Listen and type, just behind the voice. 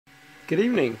Good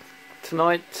evening.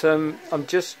 Tonight I'm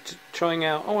just trying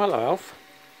out. Oh, hello, Alf.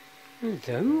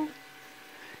 Hello.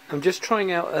 I'm just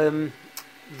trying out the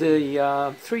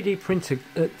 3D printer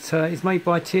that is made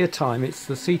by Tier Time. It's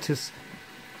the CETUS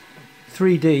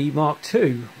 3D Mark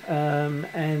II,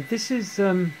 and this is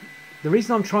the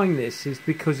reason I'm trying this is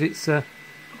because it's a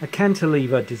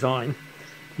cantilever design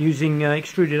using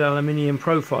extruded aluminium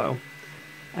profile,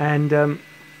 and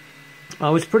I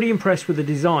was pretty impressed with the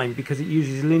design because it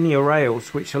uses linear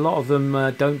rails, which a lot of them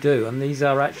don't do, and these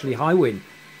are actually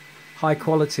high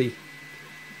quality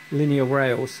linear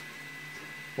rails,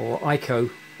 or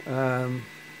ICO,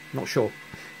 not sure,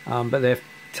 but they're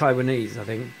Taiwanese, I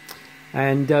think.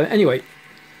 And anyway,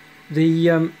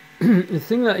 the the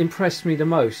thing that impressed me the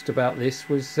most about this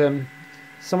was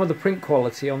some of the print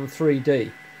quality on the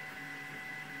 3D.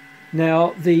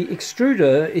 Now, the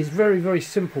extruder is very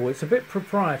simple. It's a bit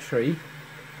proprietary,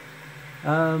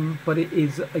 but it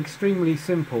is extremely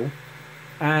simple,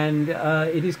 and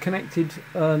it is connected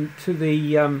to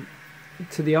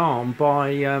the arm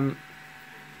by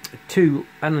 2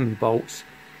 Allen bolts,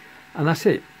 and that's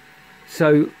it.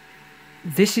 So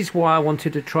this is why I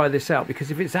wanted to try this out,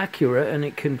 because if it's accurate and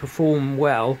it can perform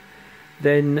well,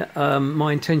 then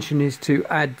my intention is to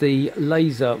add the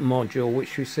laser module,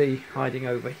 which you see hiding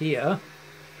over here,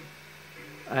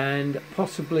 and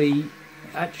possibly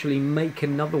actually make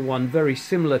another one very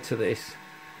similar to this,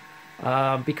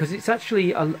 because it's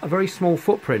actually a very small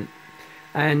footprint,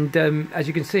 and as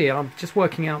you can see, I'm just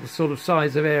working out the sort of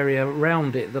size of area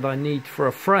around it that I need for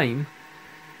a frame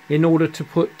in order to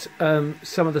put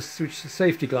some of the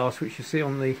safety glass, which you see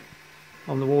on the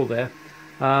wall there,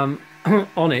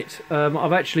 on it.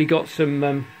 I've actually got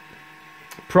some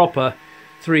proper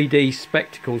 3D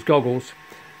spectacles, goggles,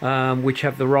 which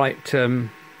have the right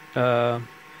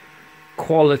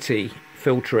quality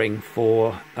filtering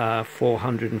for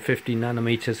 450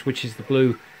 nanometers, which is the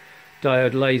blue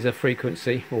diode laser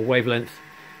frequency or wavelength.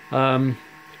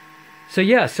 So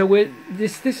yeah, so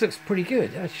this looks pretty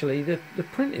good actually. The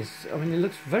print is, I mean, it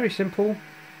looks very simple.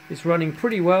 It's running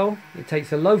pretty well. It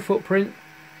takes a low footprint,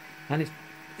 and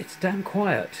it's damn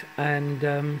quiet, and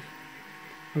I'm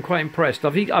quite impressed.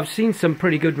 I've seen some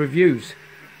pretty good reviews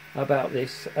about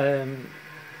this.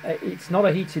 It's not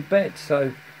a heated bed,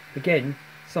 so again,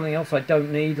 something else I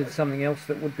don't need, and something else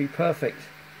that would be perfect.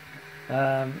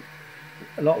 A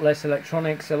lot less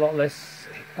electronics, a lot less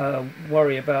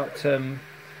worry about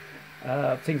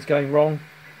things going wrong,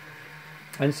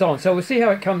 and so on. So we'll see how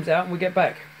it comes out, and we'll get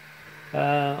back.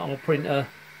 I'll print a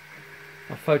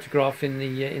photograph in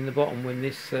the bottom when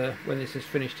this is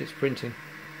finished its printing.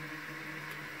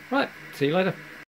 Right, see you later.